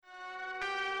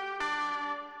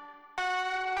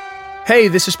Hey,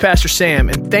 this is Pastor Sam,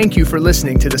 and thank you for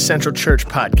listening to the Central Church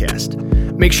Podcast.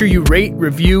 Make sure you rate,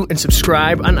 review, and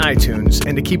subscribe on iTunes,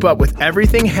 and to keep up with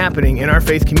everything happening in our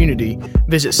faith community,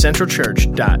 visit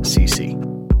centralchurch.cc.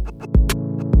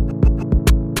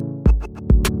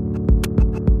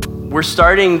 We're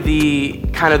starting the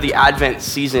Advent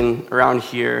season around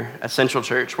here at Central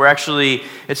Church.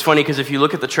 It's funny because if you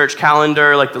look at the church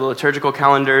calendar, like the liturgical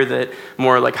calendar that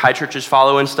more like high churches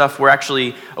follow and stuff, we're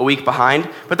actually a week behind.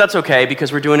 But that's okay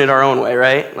because we're doing it our own way,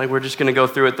 right? Like we're just going to go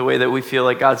through it the way that we feel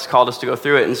like God's called us to go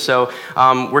through it. And so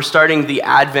we're starting the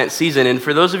Advent season. And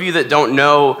for those of you that don't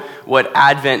know what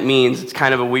Advent means, it's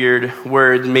kind of a weird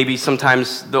word. Maybe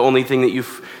sometimes the only thing that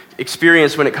you've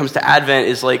experience when it comes to Advent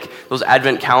is like those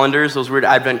Advent calendars, those weird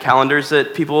Advent calendars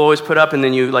that people always put up, and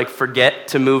then you like forget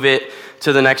to move it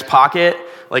to the next pocket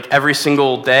like every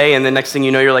single day, and the next thing you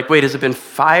know, you're like, wait, has it been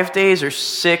 5 days or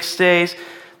 6 days?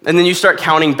 And then you start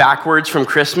counting backwards from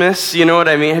Christmas. You know what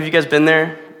I mean? Have you guys been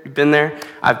there? You've been there?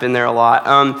 I've been there a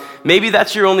lot. Maybe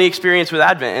that's your only experience with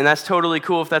Advent, and that's totally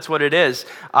cool if that's what it is.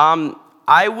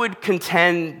 I would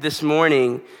contend this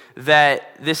morning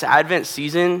that this Advent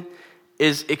season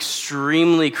is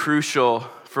extremely crucial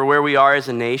for where we are as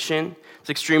a nation. It's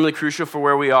extremely crucial for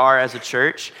where we are as a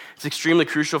church. It's extremely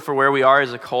crucial for where we are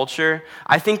as a culture.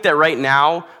 I think that right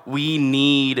now we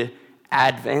need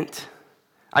Advent.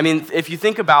 I mean, if you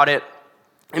think about it,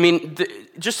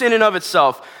 just in and of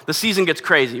itself, the season gets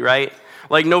crazy, right?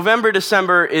 Like November,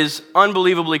 December is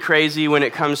unbelievably crazy when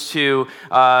it comes to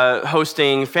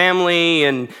hosting family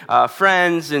and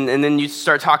friends, and then you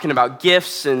start talking about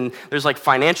gifts, and there's like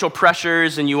financial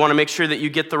pressures, and you want to make sure that you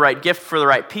get the right gift for the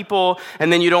right people,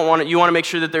 and then you want to make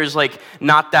sure that there's like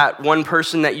not that one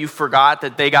person that you forgot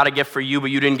that they got a gift for you,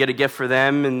 but you didn't get a gift for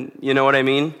them, and you know what I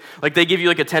mean? Like they give you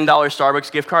like a $10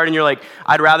 Starbucks gift card, and you're like,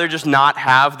 I'd rather just not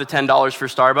have the $10 for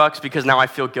Starbucks because now I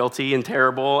feel guilty and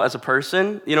terrible as a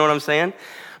person. You know what I'm saying?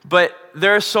 But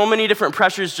there are so many different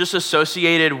pressures just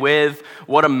associated with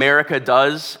what America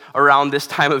does around this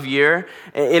time of year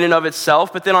in and of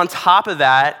itself. But then on top of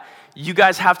that, you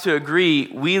guys have to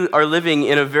agree, we are living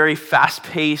in a very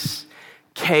fast-paced,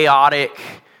 chaotic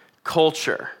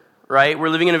culture, right? We're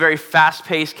living in a very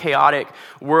fast-paced, chaotic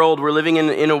world. We're living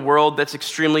in a world that's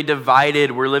extremely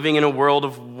divided. We're living in a world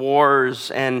of wars,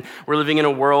 and we're living in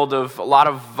a world of a lot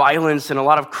of violence and a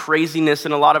lot of craziness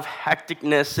and a lot of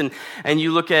hecticness. And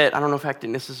you look at, I don't know if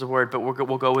hecticness is a word, but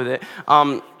we'll go with it.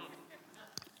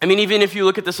 Even if you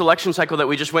look at this election cycle that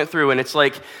we just went through, and it's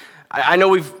like, I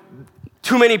know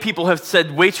too many people have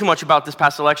said way too much about this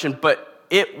past election, but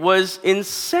it was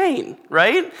insane,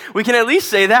 right? We can at least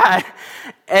say that.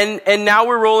 And now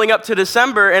we're rolling up to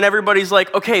December, and everybody's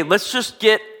like, okay, let's just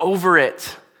get over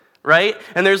it, right?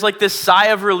 And there's like this sigh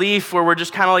of relief where we're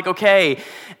just kind of like, okay,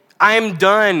 I'm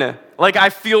done. Like I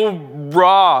feel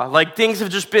raw. Like things have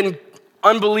just been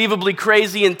unbelievably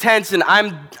crazy, intense, and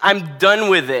I'm done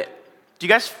with it. Do you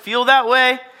guys feel that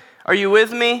way? Are you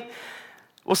with me?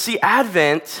 Well, see,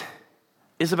 Advent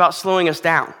is about slowing us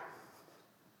down.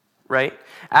 Right?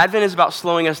 Advent is about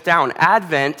slowing us down.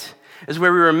 Advent is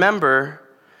where we remember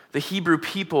the Hebrew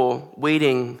people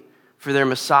waiting for their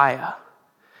Messiah.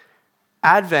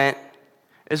 Advent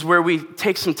is where we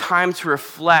take some time to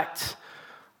reflect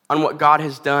on what God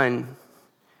has done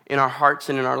in our hearts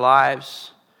and in our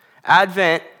lives.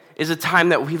 Advent is a time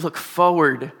that we look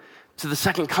forward to the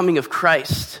second coming of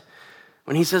Christ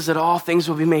when he says that all things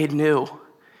will be made new.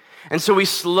 And so we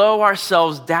slow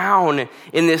ourselves down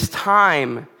in this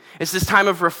time. It's this time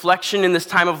of reflection and this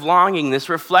time of longing, this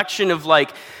reflection of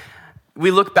like, we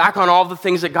look back on all the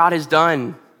things that God has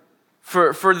done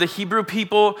for the Hebrew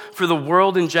people, for the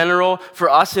world in general, for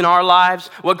us in our lives,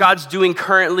 what God's doing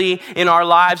currently in our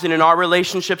lives and in our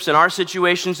relationships, in our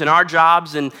situations, in our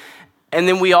jobs. And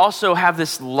then we also have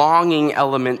this longing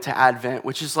element to Advent,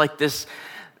 which is like this,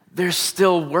 there's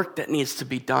still work that needs to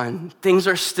be done. Things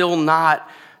are still not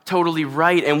totally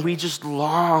right, and we just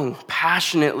long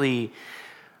passionately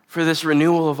for this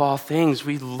renewal of all things.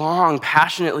 We long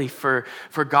passionately for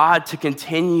God to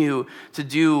continue to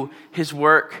do his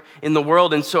work in the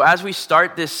world. And so as we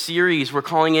start this series, we're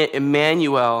calling it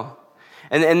Emmanuel.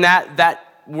 And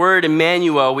that word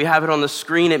Emmanuel, we have it on the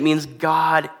screen. It means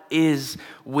God is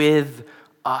with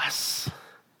us.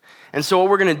 And so what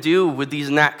we're going to do with these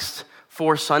next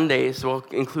 4 Sundays, well,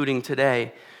 including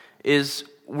today, is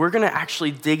we're going to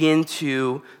actually dig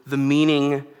into the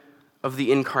meaning of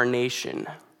the incarnation.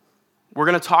 We're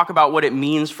going to talk about what it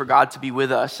means for God to be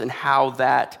with us and how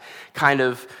that kind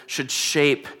of should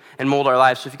shape and mold our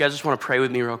lives. So if you guys just want to pray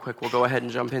with me real quick, we'll go ahead and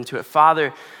jump into it.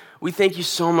 Father, we thank you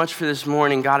so much for this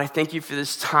morning. God, I thank you for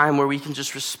this time where we can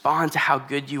just respond to how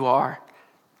good you are.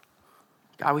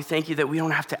 God, we thank you that we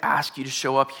don't have to ask you to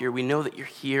show up here. We know that you're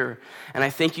here. And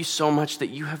I thank you so much that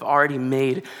you have already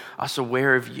made us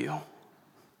aware of you.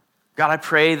 God, I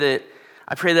pray that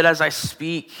as I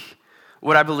speak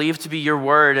what I believe to be your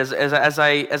word, as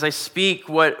I speak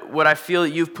what I feel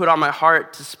that you've put on my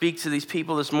heart to speak to these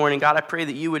people this morning, God, I pray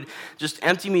that you would just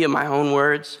empty me of my own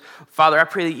words. Father, I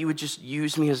pray that you would just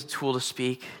use me as a tool to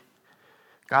speak.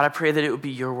 God, I pray that it would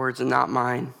be your words and not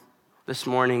mine this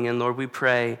morning. And Lord, we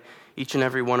pray, each and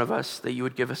every one of us, that you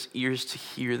would give us ears to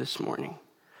hear this morning.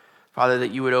 Father,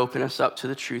 that you would open us up to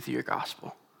the truth of your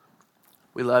gospel.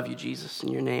 We love you, Jesus. In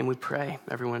your name we pray.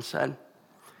 Everyone said,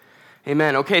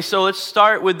 amen. Okay, so let's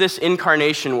start with this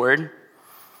incarnation word,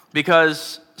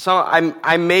 because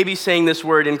I may be saying this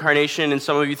word incarnation and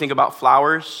some of you think about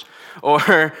flowers,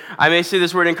 or I may say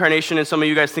this word incarnation and some of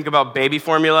you guys think about baby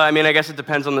formula. I mean, I guess it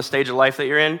depends on the stage of life that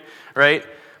you're in, right?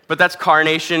 But that's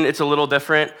carnation. It's a little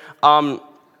different.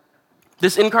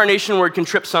 This incarnation word can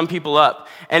trip some people up.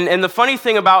 And the funny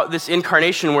thing about this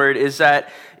incarnation word is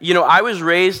that, you know, I was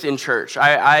raised in church.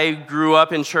 I grew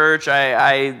up in church.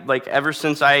 I like, ever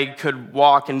since I could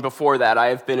walk, and before that, I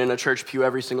have been in a church pew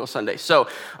every single Sunday. So,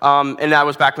 and that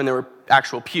was back when there were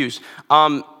actual pews.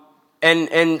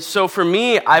 And so for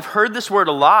me, I've heard this word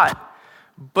a lot.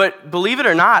 But believe it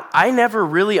or not, I never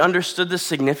really understood the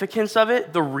significance of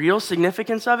it, the real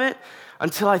significance of it,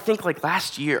 until I think like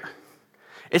last year.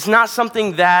 It's not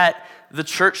something that the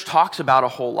church talks about a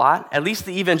whole lot, at least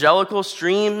the evangelical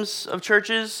streams of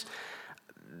churches.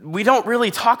 We don't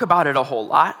really talk about it a whole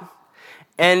lot.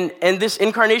 And this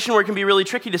incarnation word can be really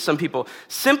tricky to some people.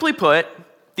 Simply put,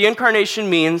 the incarnation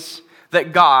means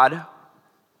that God,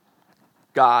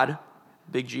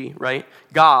 big G, right?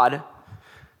 God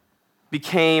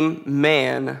became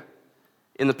man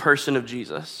in the person of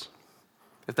Jesus.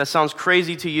 If that sounds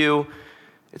crazy to you,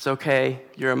 it's okay.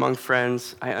 You're among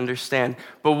friends. I understand.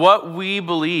 But what we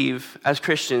believe as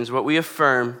Christians, what we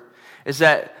affirm, is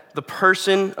that the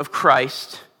person of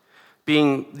Christ,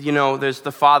 being, you know, there's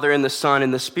the Father and the Son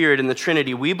and the Spirit and the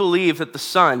Trinity. We believe that the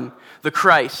Son, the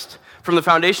Christ, from the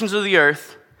foundations of the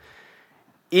earth,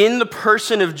 in the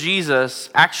person of Jesus,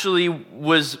 actually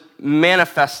was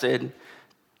manifested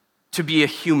to be a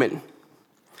human.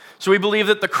 So we believe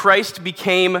that the Christ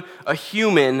became a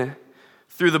human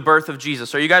through the birth of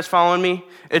Jesus. Are you guys following me?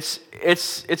 It's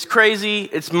crazy.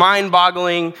 It's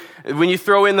mind-boggling. When you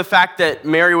throw in the fact that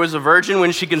Mary was a virgin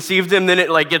when she conceived him, then it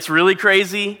like gets really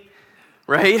crazy,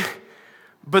 right?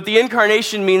 But the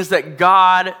incarnation means that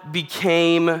God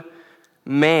became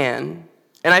man.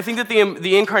 And I think that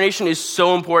the incarnation is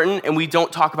so important, and we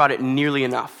don't talk about it nearly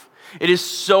enough. It is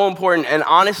so important, and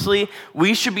honestly,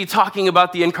 we should be talking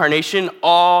about the incarnation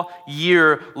all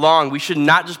year long. We should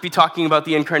not just be talking about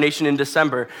the incarnation in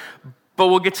December, but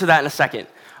we'll get to that in a second.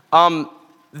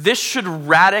 This should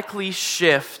radically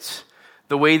shift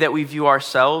the way that we view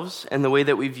ourselves and the way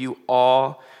that we view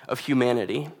all of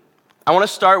humanity. I want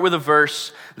to start with a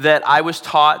verse that I was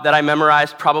taught, that I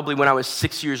memorized probably when I was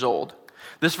 6 years old.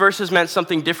 This verse has meant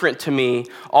something different to me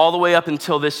all the way up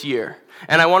until this year.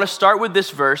 And I want to start with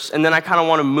this verse, and then I kind of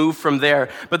want to move from there.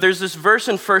 But there's this verse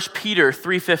in 1 Peter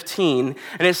 3:15,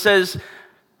 and it says,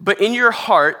 "But in your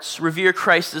hearts revere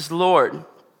Christ as Lord.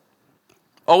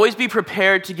 Always be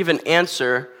prepared to give an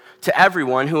answer to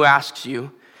everyone who asks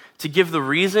you, to give the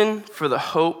reason for the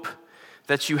hope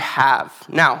that you have."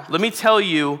 Now, let me tell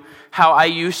you how I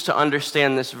used to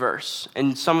understand this verse,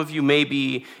 and some of you may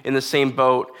be in the same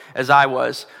boat as I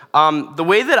was. The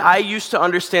way that I used to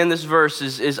understand this verse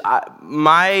is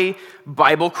my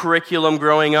Bible curriculum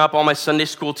growing up, all my Sunday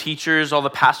school teachers, all the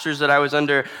pastors that I was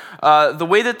under, the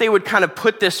way that they would kind of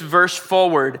put this verse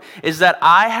forward is that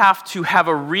I have to have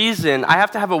a reason, I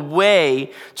have to have a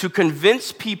way to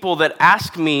convince people that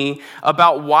ask me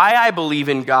about why I believe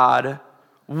in God,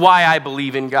 why I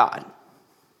believe in God.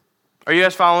 Are you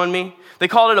guys following me? They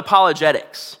call it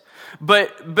apologetics.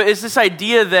 But it's this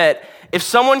idea that if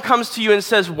someone comes to you and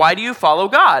says, "Why do you follow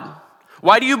God?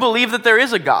 Why do you believe that there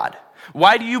is a God?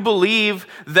 Why do you believe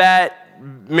that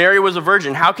Mary was a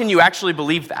virgin? How can you actually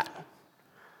believe that?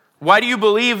 Why do you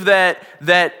believe that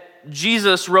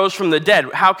Jesus rose from the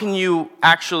dead? How can you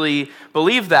actually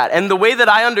believe that?" And the way that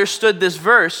I understood this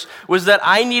verse was that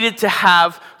I needed to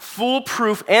have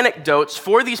foolproof anecdotes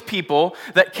for these people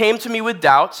that came to me with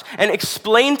doubts and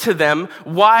explain to them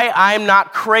why I'm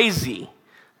not crazy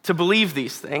to believe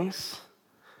these things.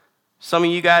 Some of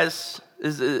you guys,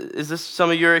 is this some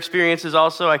of your experiences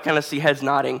also? I kind of see heads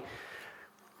nodding.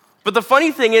 But the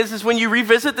funny thing is when you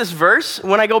revisit this verse,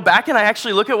 when I go back and I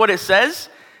actually look at what it says,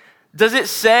 does it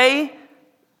say,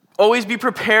 always be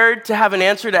prepared to have an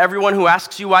answer to everyone who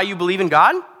asks you why you believe in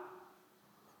God?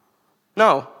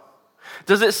 No.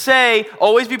 Does it say,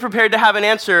 always be prepared to have an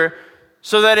answer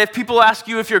so that if people ask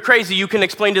you if you're crazy, you can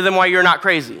explain to them why you're not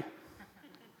crazy?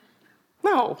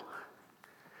 No.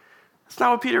 That's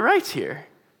not what Peter writes here.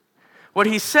 What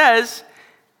he says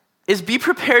is be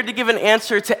prepared to give an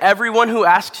answer to everyone who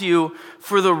asks you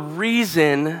for the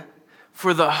reason,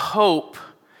 for the hope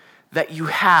that you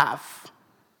have.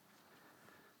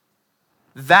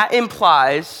 That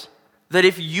implies that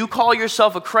if you call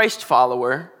yourself a Christ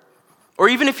follower, or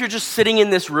even if you're just sitting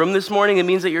in this room this morning, it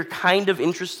means that you're kind of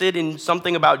interested in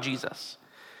something about Jesus.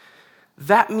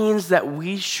 That means that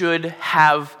we should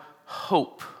have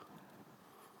hope.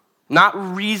 Not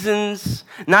reasons,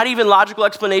 not even logical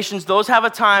explanations. Those have a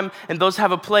time and those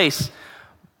have a place.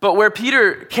 But where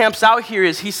Peter camps out here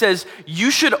is he says,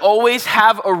 you should always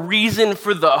have a reason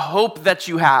for the hope that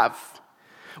you have.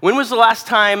 When was the last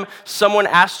time someone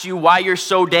asked you why you're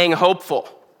so dang hopeful?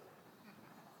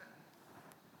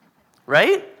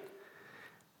 Right?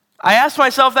 I asked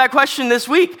myself that question this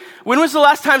week. When was the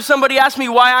last time somebody asked me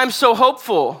why I'm so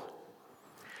hopeful?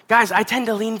 Guys, I tend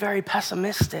to lean very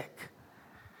pessimistic.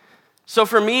 So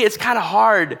for me, it's kind of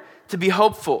hard to be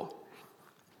hopeful.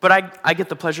 But I get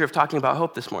the pleasure of talking about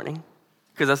hope this morning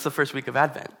because that's the first week of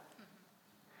Advent.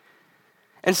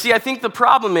 And see, I think the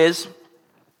problem is,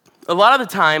 a lot of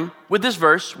the time with this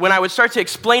verse, when I would start to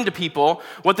explain to people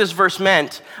what this verse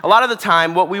meant, a lot of the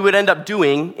time what we would end up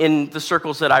doing in the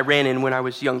circles that I ran in when I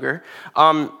was younger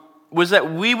was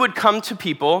that we would come to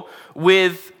people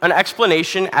with an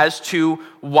explanation as to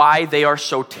why they are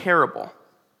so terrible.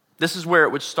 This is where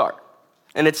it would start.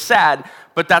 And it's sad,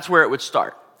 but that's where it would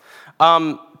start.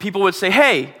 People would say,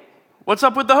 hey, what's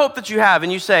up with the hope that you have?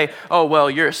 And you say, oh, well,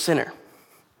 you're a sinner.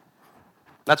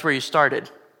 That's where you started.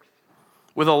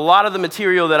 With a lot of the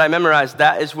material that I memorized,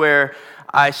 that is where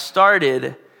I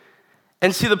started.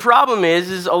 And see, the problem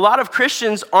is a lot of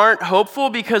Christians aren't hopeful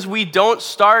because we don't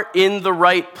start in the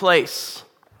right place.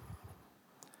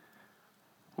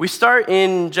 We start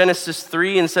in Genesis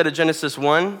 3 instead of Genesis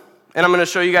 1. And I'm going to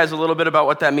show you guys a little bit about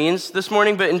what that means this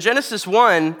morning. But in Genesis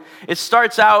 1, it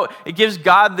starts out, it gives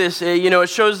God this, it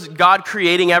shows God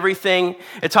creating everything.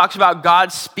 It talks about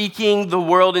God speaking the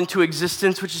world into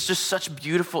existence, which is just such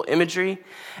beautiful imagery.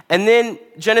 And then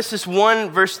Genesis 1,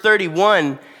 verse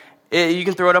 31, you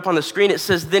can throw it up on the screen. It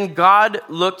says, then God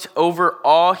looked over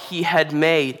all he had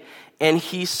made, and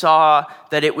he saw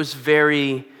that it was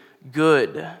very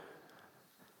good.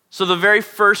 So the very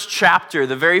first chapter,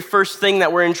 the very first thing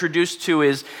that we're introduced to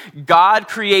is God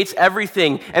creates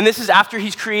everything. And this is after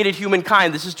he's created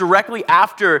humankind. This is directly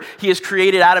after he has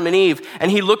created Adam and Eve. And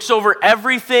he looks over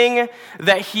everything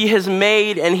that he has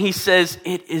made and he says,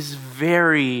 it is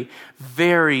very,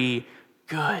 very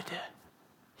good.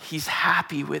 He's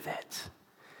happy with it.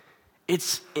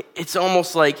 It's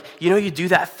almost like, you do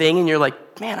that thing and you're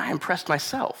like, man, I impressed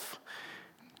myself.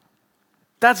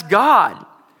 That's God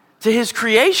to his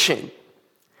creation.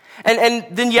 And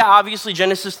then, obviously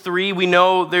Genesis 3, we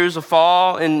know there's a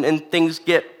fall and things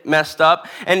get messed up.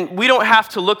 And we don't have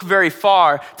to look very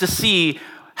far to see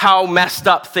how messed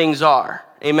up things are.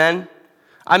 Amen?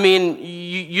 I mean,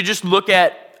 you just look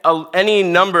at any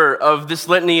number of this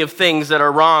litany of things that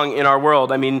are wrong in our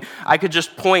world. I mean, I could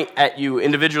just point at you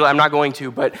individually. I'm not going to,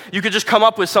 but you could just come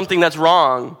up with something that's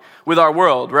wrong with our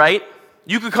world, right?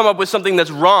 You could come up with something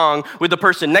that's wrong with the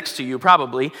person next to you,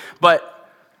 probably. But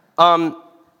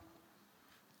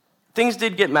things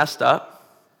did get messed up.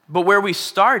 But where we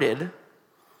started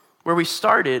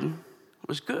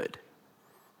was good.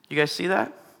 You guys see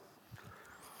that?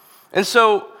 And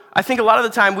so I think a lot of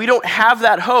the time we don't have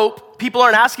that hope. People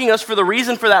aren't asking us for the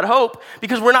reason for that hope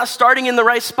because we're not starting in the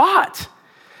right spot.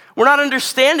 We're not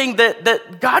understanding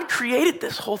that God created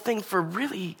this whole thing for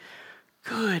really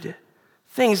good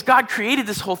things. God created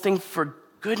this whole thing for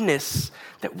goodness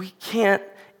that we can't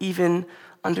even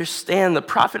understand. The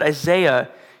prophet Isaiah,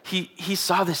 he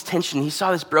saw this tension, he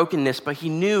saw this brokenness, but he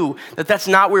knew that that's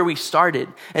not where we started.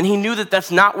 And he knew that that's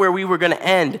not where we were going to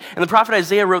end. And the prophet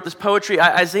Isaiah wrote this poetry,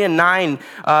 Isaiah 9,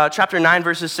 chapter 9,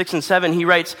 verses 6 and 7. He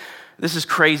writes, this is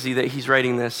crazy that he's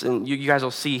writing this, and you guys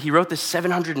will see. He wrote this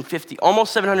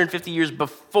almost 750 years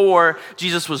before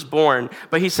Jesus was born.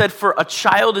 But he said, for a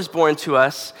child is born to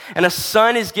us, and a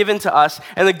son is given to us,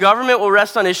 and the government will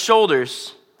rest on his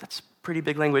shoulders. That's pretty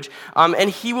big language. And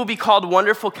he will be called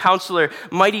Wonderful Counselor,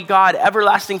 Mighty God,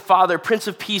 Everlasting Father, Prince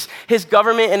of Peace. His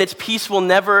government and its peace will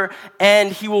never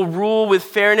end. He will rule with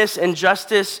fairness and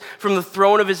justice from the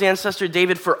throne of his ancestor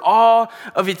David for all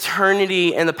of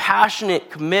eternity. And the passionate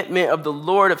commitment of the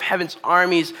Lord of heaven's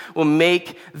armies will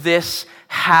make this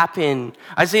happen.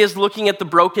 Isaiah's looking at the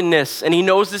brokenness, and he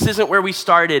knows this isn't where we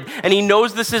started, and he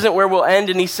knows this isn't where we'll end,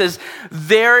 and he says,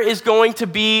 there is going to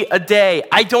be a day.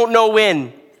 I don't know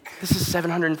when. This is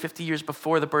 750 years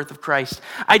before the birth of Christ.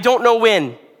 I don't know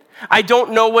when. I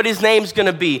don't know what his name's going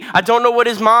to be. I don't know what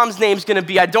his mom's name's going to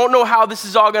be. I don't know how this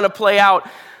is all going to play out.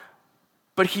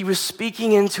 But he was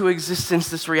speaking into existence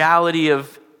this reality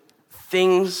of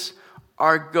things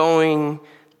are going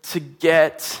to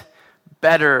get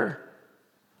better.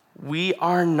 We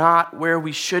are not where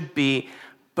we should be,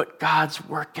 but God's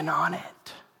working on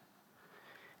it.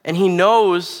 And he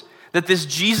knows that this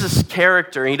Jesus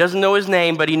character, he doesn't know his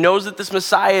name, but he knows that this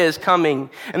Messiah is coming,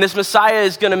 and this Messiah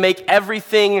is going to make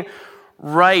everything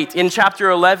right. In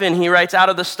chapter 11, he writes, out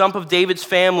of the stump of David's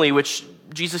family, which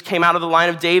Jesus came out of the line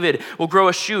of David, will grow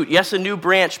a shoot, yes, a new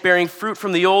branch bearing fruit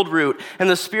from the old root, and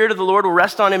the Spirit of the Lord will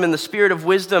rest on him, in the spirit of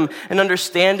wisdom and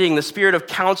understanding, the spirit of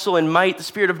counsel and might, the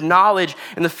spirit of knowledge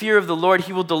and the fear of the Lord.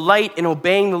 He will delight in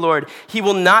obeying the Lord. He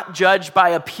will not judge by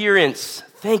appearance.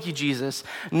 Thank you, Jesus.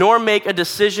 Nor make a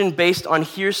decision based on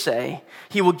hearsay.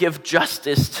 He will give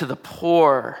justice to the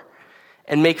poor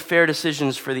and make fair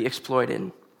decisions for the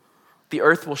exploited. The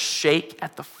earth will shake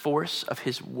at the force of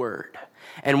his word,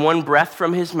 and one breath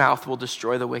from his mouth will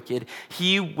destroy the wicked.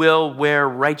 He will wear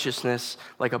righteousness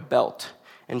like a belt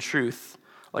and truth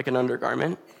like an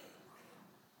undergarment.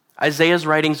 Isaiah's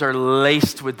writings are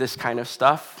laced with this kind of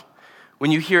stuff. When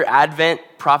you hear Advent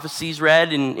prophecies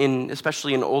read,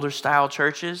 especially in older style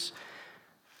churches,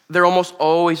 they're almost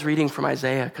always reading from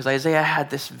Isaiah, because Isaiah had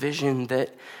this vision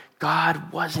that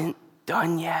God wasn't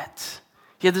done yet.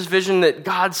 He had this vision that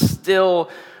God's still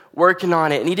working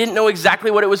on it, and he didn't know exactly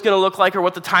what it was going to look like or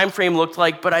what the time frame looked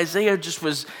like, but Isaiah just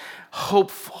was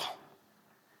hopeful.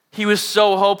 He was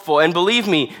so hopeful, and believe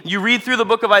me, you read through the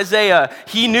book of Isaiah,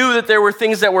 he knew that there were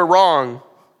things that were wrong.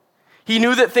 He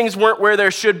knew that things weren't where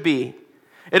there should be.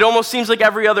 It almost seems like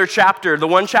every other chapter, the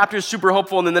one chapter is super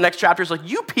hopeful, and then the next chapter is like,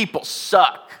 you people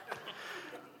suck.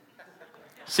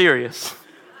 Serious.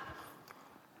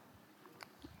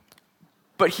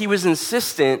 But he was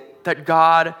insistent that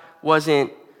God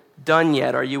wasn't done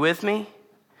yet. Are you with me?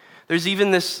 There's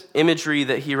even this imagery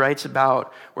that he writes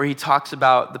about where he talks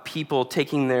about the people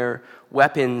taking their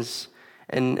weapons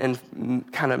and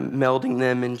kind of melding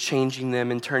them and changing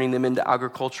them and turning them into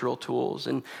agricultural tools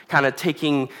and kind of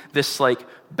taking this like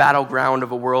battleground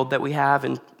of a world that we have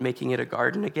and making it a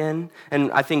garden again.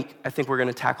 And I think we're going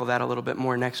to tackle that a little bit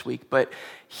more next week. But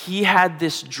he had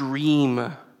this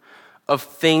dream of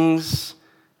things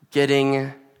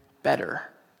getting better.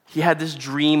 He had this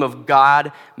dream of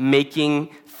God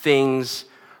making things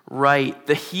right.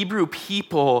 The Hebrew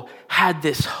people had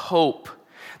this hope,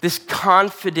 this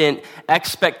confident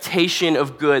expectation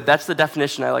of good. That's the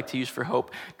definition I like to use for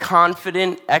hope.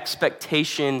 Confident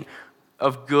expectation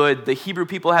of good. The Hebrew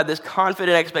people had this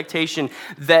confident expectation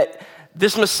that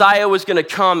this Messiah was going to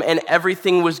come and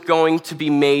everything was going to be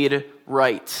made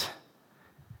right.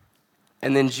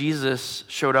 And then Jesus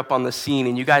showed up on the scene,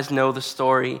 and you guys know the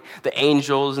story. The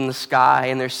angels in the sky,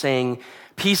 and they're saying,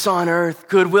 peace on earth,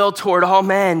 goodwill toward all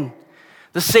men.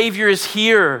 The Savior is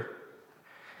here.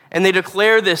 And they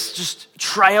declare this just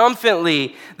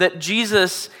triumphantly, that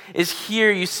Jesus is here.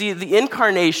 You see, the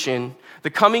incarnation, the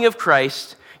coming of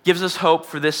Christ, gives us hope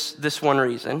for this one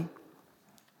reason.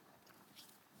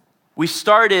 We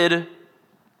started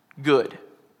good,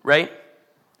 right?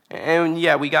 And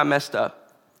yeah, we got messed up.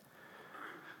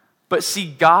 But see,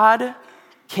 God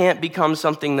can't become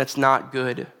something that's not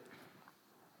good.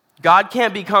 God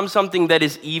can't become something that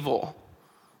is evil.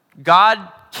 God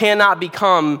cannot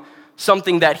become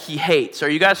something that he hates. Are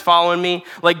you guys following me?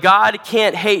 Like, God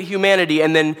can't hate humanity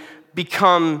and then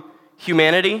become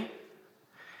humanity.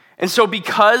 And so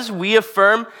because we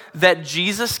affirm that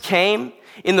Jesus came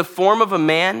in the form of a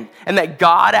man and that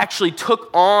God actually took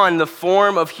on the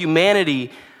form of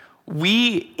humanity,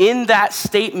 we, in that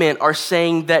statement, are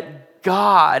saying that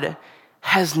God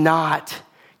has not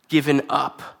given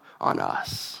up on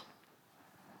us.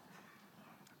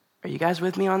 Are you guys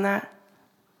with me on that?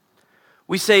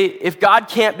 We say, if God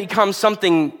can't become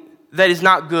something that is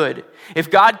not good, if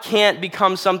God can't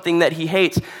become something that he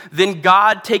hates, then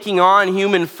God taking on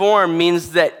human form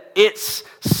means that it's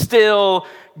still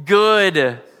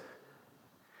good.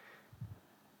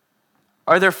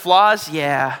 Are there flaws?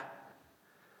 Yeah.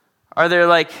 Are there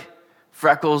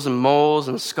freckles and moles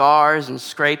and scars and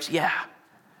scrapes. Yeah,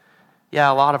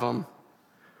 a lot of them.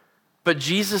 But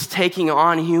Jesus taking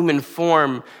on human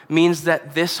form means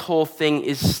that this whole thing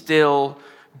is still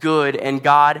good, and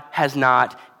God has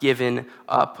not given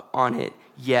up on it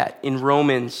yet. In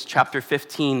Romans chapter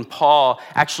 15, Paul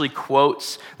actually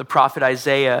quotes the prophet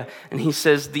Isaiah, and he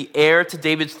says, the heir to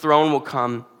David's throne will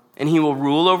come, and he will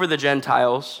rule over the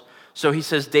Gentiles. So he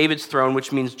says David's throne,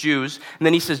 which means Jews, and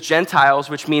then he says Gentiles,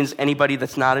 which means anybody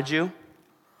that's not a Jew.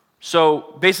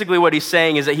 So basically what he's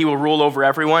saying is that he will rule over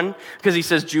everyone, because he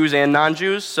says Jews and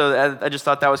non-Jews. So I just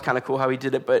thought that was kind of cool how he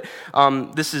did it. But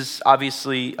this is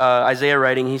obviously Isaiah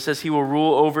writing. He says he will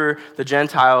rule over the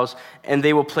Gentiles, and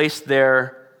they will place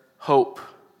their hope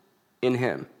in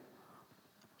him.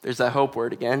 There's that hope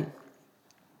word again.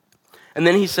 And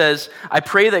then he says, I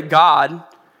pray that God,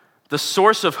 the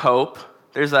source of hope,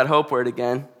 there's that hope word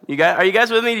again. Are you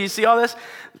guys with me? Do you see all this?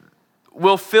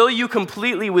 Will fill you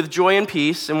completely with joy and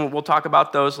peace, and we'll talk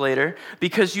about those later,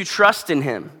 because you trust in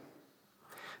him.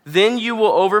 Then you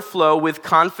will overflow with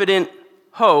confident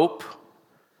hope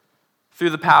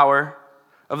through the power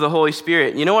of the Holy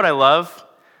Spirit. You know what I love?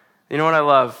 And a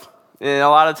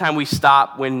lot of the time we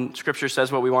stop when Scripture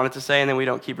says what we want it to say, and then we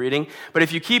don't keep reading. But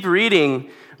if you keep reading,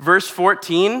 verse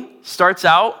 14 starts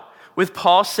out with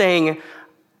Paul saying,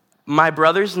 my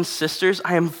brothers and sisters,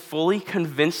 I am fully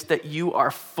convinced that you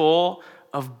are full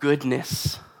of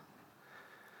goodness.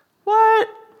 What?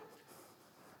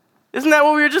 Isn't that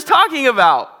what we were just talking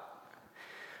about?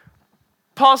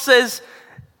 Paul says,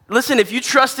 listen, if you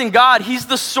trust in God, he's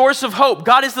the source of hope.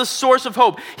 God is the source of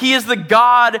hope. He is the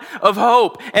God of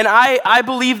hope. And I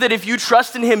believe that if you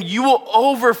trust in him, you will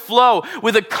overflow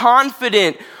with a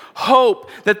confident hope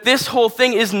that this whole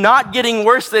thing is not getting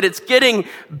worse, that it's getting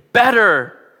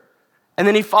better. And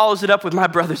then he follows it up with, my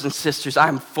brothers and sisters, I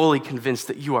am fully convinced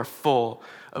that you are full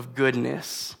of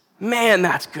goodness. Man,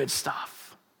 that's good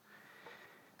stuff.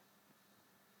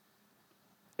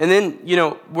 And then,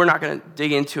 we're not going to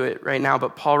dig into it right now,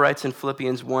 but Paul writes in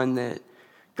Philippians 1 that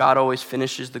God always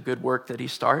finishes the good work that he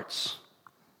starts.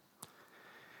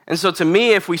 And so to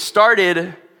me, if we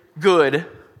started good,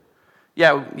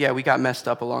 we got messed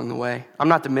up along the way. I'm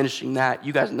not diminishing that.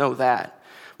 You guys know that.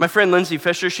 My friend Lindsay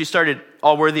Fisher, she started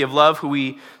All Worthy of Love, who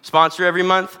we sponsor every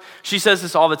month. She says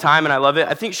this all the time, and I love it.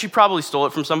 I think she probably stole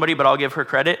it from somebody, but I'll give her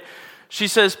credit. She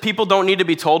says people don't need to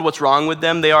be told what's wrong with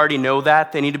them. They already know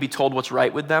that. They need to be told what's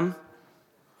right with them.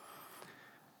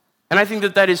 And I think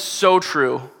that is so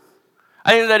true.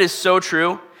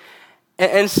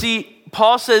 And see,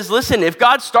 Paul says, listen, if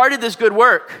God started this good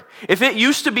work, if it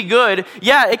used to be good,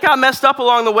 it got messed up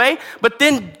along the way, but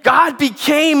then God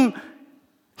became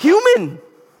human.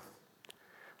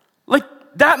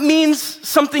 That means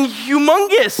something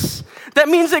humongous. That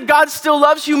means that God still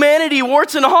loves humanity,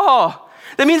 warts and all.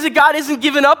 That means that God isn't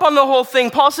giving up on the whole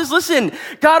thing. Paul says, listen,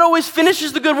 God always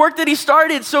finishes the good work that he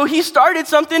started. So he started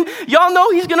something, y'all know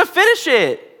he's going to finish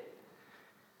it.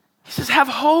 He says, have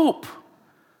hope.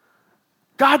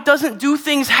 God doesn't do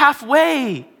things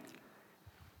halfway.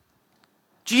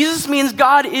 Jesus means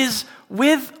God is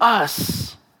with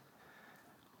us.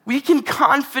 We can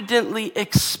confidently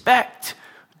expect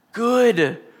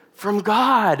good from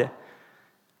God,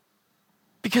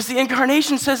 because the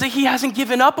incarnation says that he hasn't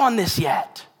given up on this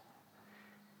yet.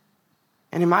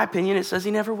 And in my opinion, it says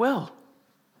he never will.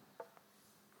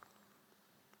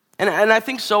 And I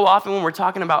think so often when we're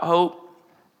talking about hope,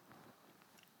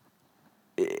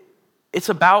 it's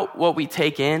about what we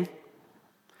take in.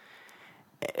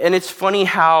 And it's funny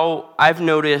how I've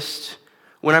noticed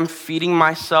when I'm feeding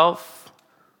myself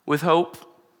with hope,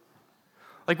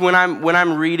 like when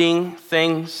I'm reading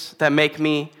things that make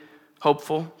me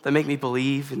hopeful, that make me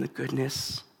believe in the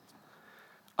goodness,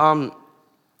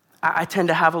 I tend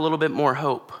to have a little bit more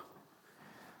hope.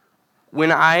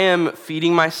 When I am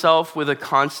feeding myself with a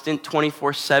constant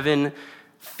 24/7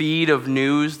 feed of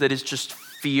news that is just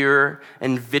fear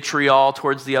and vitriol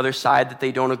towards the other side that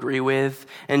they don't agree with,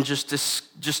 and just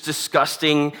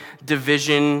disgusting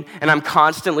division, and I'm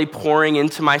constantly pouring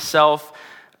into myself,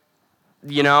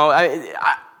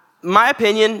 my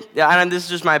opinion, and this is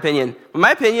just my opinion, but my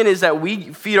opinion is that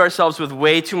we feed ourselves with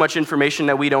way too much information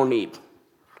that we don't need.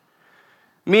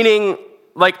 Meaning,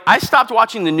 I stopped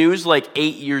watching the news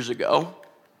 8 years ago,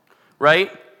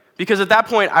 right? Because at that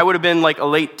point, I would have been a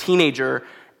late teenager,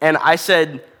 and I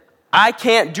said, I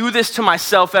can't do this to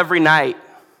myself every night.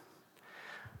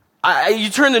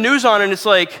 You turn the news on, and it's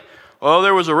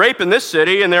there was a rape in this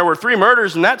city, and there were 3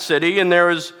 murders in that city, and there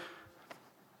was...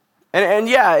 And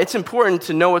yeah, it's important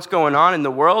to know what's going on in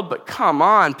the world, but come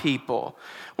on, people.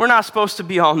 We're not supposed to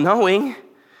be all-knowing.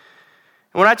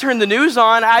 And when I turn the news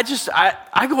on,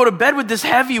 I go to bed with this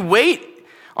heavy weight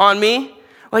on me.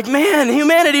 Like, man,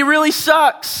 humanity really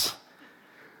sucks.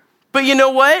 But you know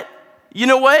what?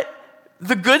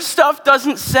 The good stuff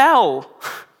doesn't sell.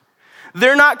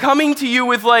 They're not coming to you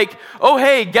with like, oh,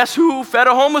 hey, guess who fed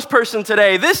a homeless person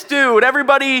today? This dude,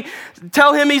 everybody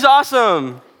tell him he's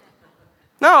awesome.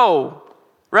 No,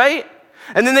 right?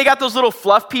 And then they got those little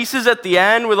fluff pieces at the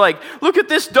end with like, look at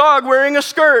this dog wearing a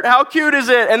skirt. How cute is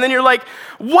it? And then you're like,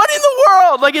 what in the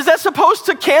world? Like, is that supposed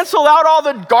to cancel out all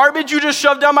the garbage you just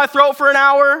shoved down my throat for an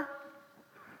hour?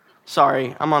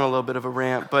 Sorry, I'm on a little bit of a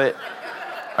rant, but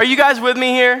are you guys with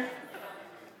me here?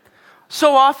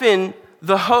 So often,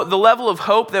 the level of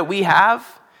hope that we have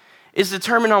is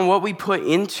determined on what we put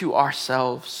into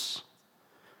ourselves.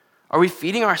 Are we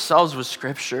feeding ourselves with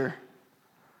Scripture?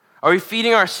 Are we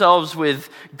feeding ourselves with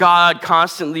God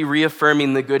constantly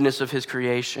reaffirming the goodness of His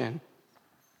creation?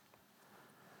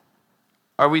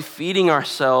 Are we surrounding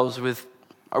ourselves with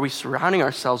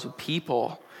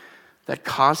people that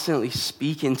constantly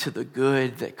speak into the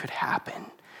good that could happen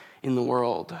in the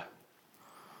world?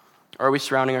 Or are we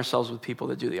surrounding ourselves with people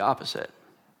that do the opposite?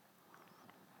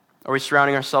 Are we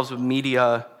surrounding ourselves with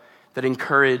media that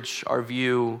encourage our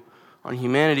view on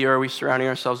humanity, or are we surrounding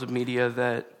ourselves with media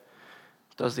that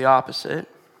does the opposite?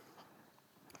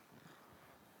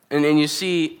 And you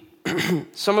see,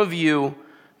 some of you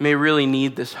may really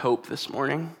need this hope this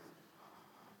morning.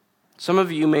 Some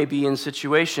of you may be in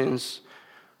situations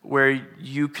where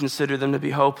you consider them to be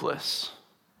hopeless,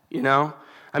 you know?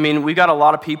 I mean, we got a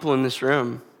lot of people in this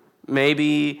room.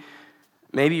 Maybe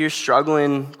you're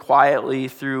struggling quietly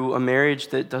through a marriage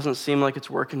that doesn't seem like it's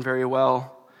working very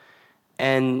well,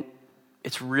 and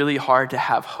it's really hard to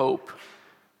have hope,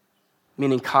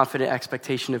 meaning confident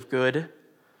expectation of good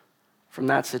from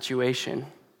that situation.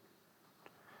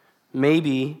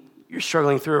 Maybe you're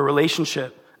struggling through a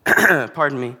relationship,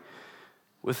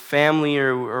 with family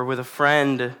or with a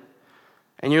friend,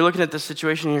 and you're looking at this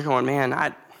situation and you're going,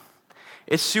 man,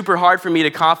 it's super hard for me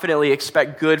to confidently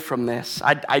expect good from this.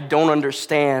 I don't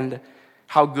understand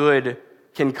how good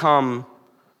can come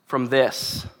from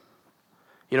this.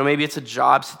 You know, maybe it's a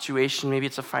job situation, maybe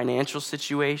it's a financial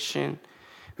situation,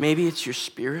 maybe it's your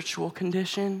spiritual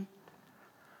condition.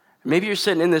 Maybe you're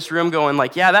sitting in this room going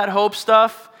like, yeah, that hope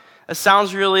stuff, it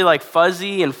sounds really like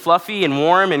fuzzy and fluffy and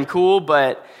warm and cool,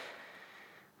 but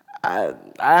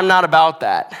I'm not about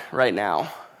that right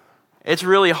now. It's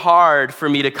really hard for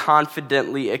me to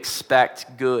confidently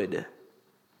expect good.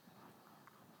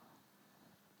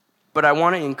 But I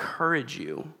want to encourage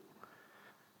you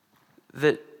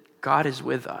that God is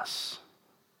with us,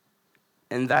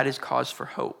 and that is cause for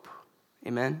hope.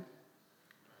 Amen?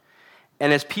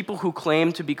 And as people who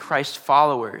claim to be Christ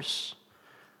followers,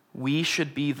 we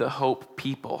should be the hope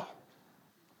people.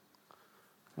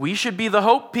 We should be the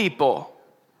hope people.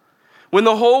 When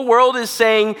the whole world is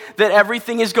saying that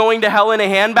everything is going to hell in a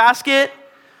handbasket,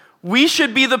 we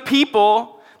should be the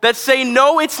people that say,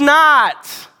 no, it's not.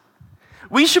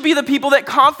 We should be the people that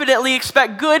confidently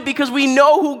expect good because we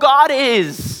know who God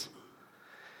is.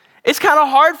 It's kind of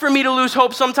hard for me to lose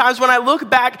hope sometimes when I look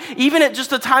back, even at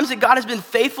just the times that God has been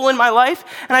faithful in my life,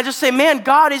 and I just say, man,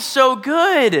 God is so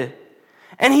good,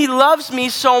 and He loves me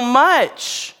so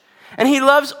much. And He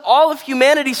loves all of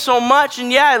humanity so much.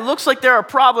 And yeah, it looks like there are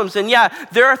problems. And yeah,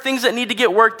 there are things that need to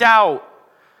get worked out.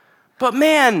 But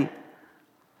man,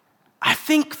 I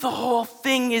think the whole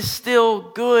thing is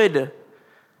still good.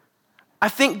 I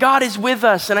think God is with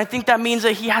us. And I think that means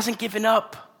that He hasn't given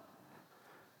up.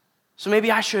 So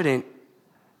maybe I shouldn't.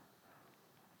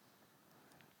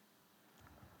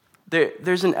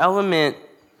 There's an element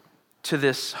to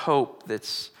this hope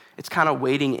it's kind of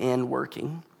waiting and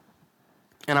working.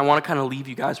 And I want to kind of leave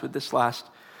you guys with this last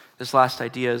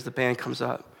idea as the band comes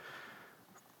up.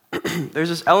 There's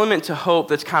this element to hope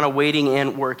that's kind of waiting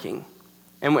and working.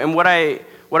 And what I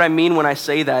mean when I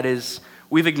say that is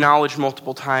we've acknowledged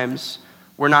multiple times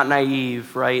we're not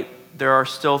naive, right? There are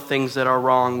still things that are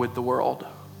wrong with the world.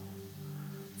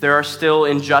 There are still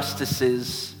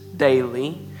injustices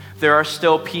daily. There are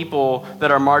still people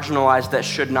that are marginalized that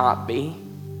should not be.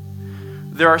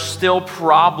 There are still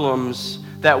problems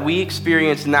that we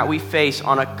experience and that we face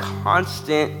on a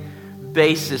constant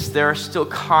basis. There are still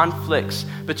conflicts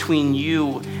between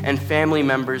you and family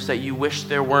members that you wish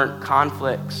there weren't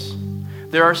conflicts.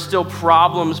 There are still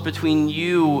problems between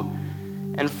you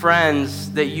and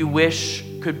friends that you wish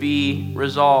could be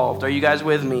resolved. Are you guys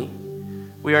with me?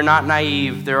 We are not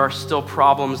naive. There are still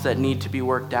problems that need to be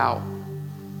worked out.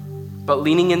 But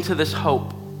leaning into this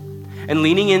hope and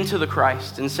leaning into the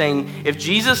Christ and saying, if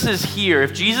Jesus is here,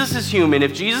 if Jesus is human,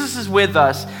 if Jesus is with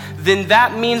us, then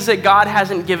that means that God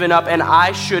hasn't given up and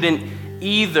I shouldn't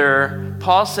either.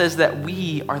 Paul says that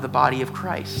we are the body of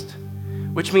Christ,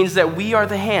 which means that we are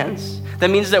the hands. That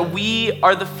means that we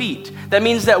are the feet. That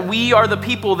means that we are the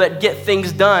people that get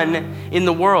things done in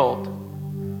the world.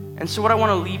 And so what I want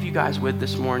to leave you guys with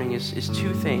this morning is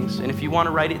two things. And if you want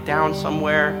to write it down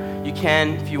somewhere, you can.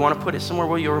 If you want to put it somewhere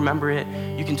where you'll remember it,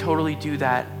 you can totally do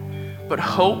that. But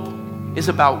hope is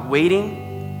about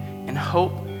waiting, and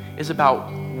hope is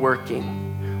about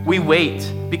working. We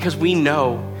wait because we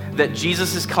know that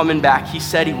Jesus is coming back. He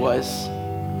said he was.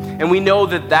 And we know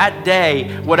that that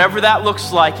day, whatever that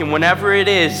looks like and whenever it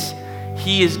is,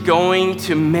 he is going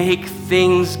to make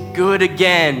things good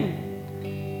again.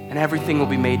 And everything will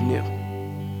be made new.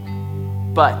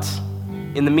 But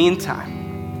in the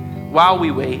meantime, while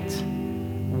we wait,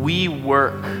 we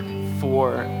work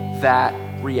for that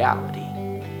reality.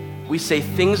 We say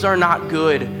things are not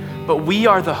good, but we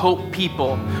are the hope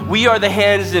people. We are the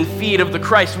hands and feet of the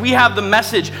Christ. We have the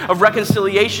message of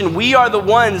reconciliation. We are the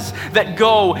ones that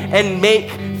go and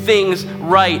make things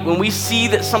right. When we see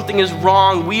that something is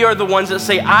wrong, we are the ones that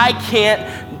say, I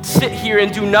can't sit here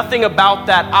and do nothing about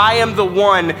that. I am the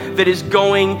one that is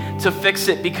going to fix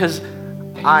it because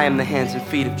I am the hands and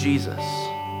feet of Jesus.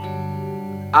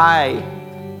 I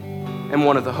am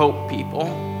one of the hope people.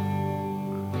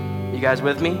 You guys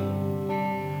with me?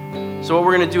 So what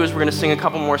we're going to do is we're going to sing a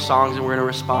couple more songs and we're going to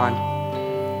respond.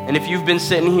 And if you've been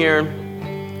sitting here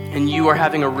and you are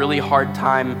having a really hard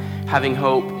time having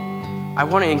hope, I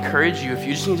want to encourage you, if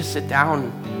you just need to sit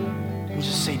down and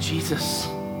just say, Jesus,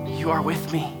 you are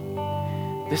with me.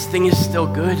 This thing is still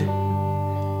good.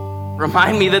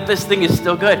 Remind me that this thing is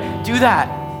still good. Do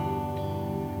that.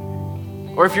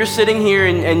 Or if you're sitting here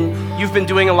and you've been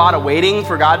doing a lot of waiting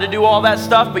for God to do all that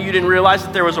stuff, but you didn't realize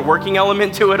that there was a working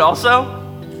element to it also,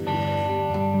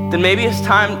 then maybe it's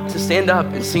time to stand up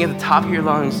and sing at the top of your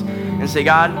lungs and say,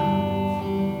 God,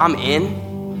 I'm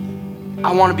in.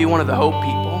 I want to be one of the hope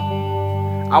people.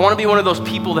 I want to be one of those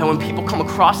people that when people come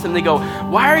across them, they go,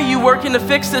 why are you working to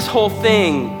fix this whole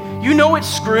thing? You know it's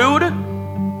screwed.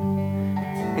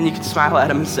 And you can smile at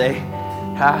them and say,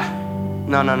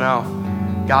 no.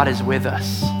 God is with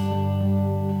us.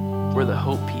 We're the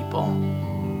hope people.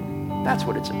 That's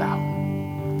what it's about.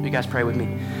 You guys pray with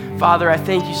me. Father, I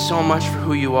thank you so much for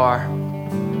who you are.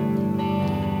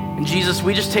 And Jesus,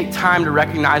 we just take time to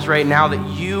recognize right now that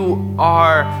you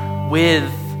are with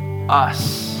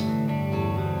us.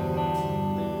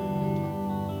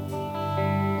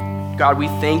 God, we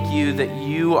thank you that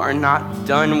you are not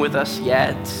done with us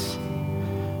yet.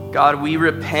 God, we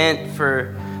repent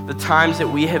for the times that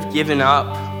we have given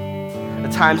up, the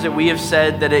times that we have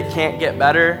said that it can't get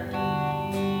better.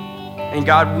 And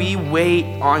God, we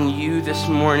wait on you this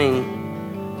morning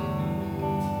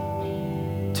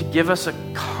to give us a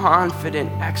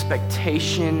confident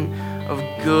expectation of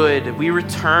good. We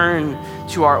return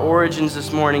to our origins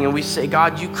this morning and we say,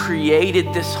 God, you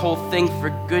created this whole thing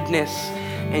for goodness.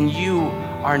 And you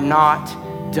are not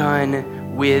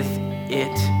done with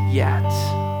it yet.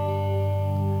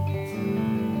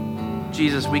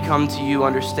 Jesus, we come to you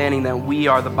understanding that we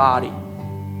are the body.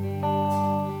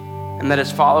 And that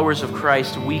as followers of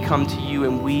Christ, we come to you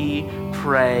and we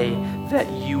pray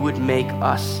that you would make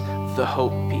us the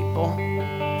hope people.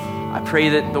 I pray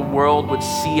that the world would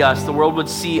see us, the world would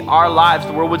see our lives,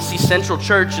 the world would see Central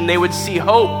Church, and they would see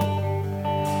hope.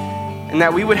 And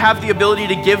that we would have the ability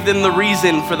to give them the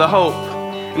reason for the hope.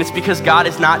 And it's because God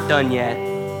is not done yet.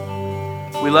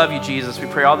 We love you, Jesus. We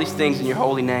pray all these things in your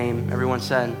holy name. Everyone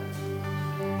said,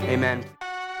 amen.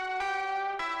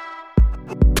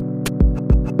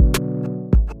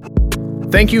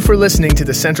 Thank you for listening to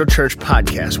the Central Church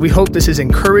podcast. We hope this has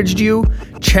encouraged you,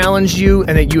 challenged you,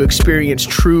 and that you experience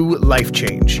true life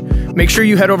change. Make sure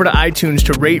you head over to iTunes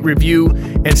to rate, review,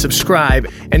 and subscribe.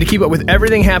 And to keep up with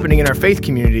everything happening in our faith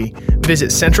community, visit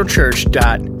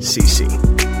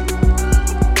centralchurch.cc.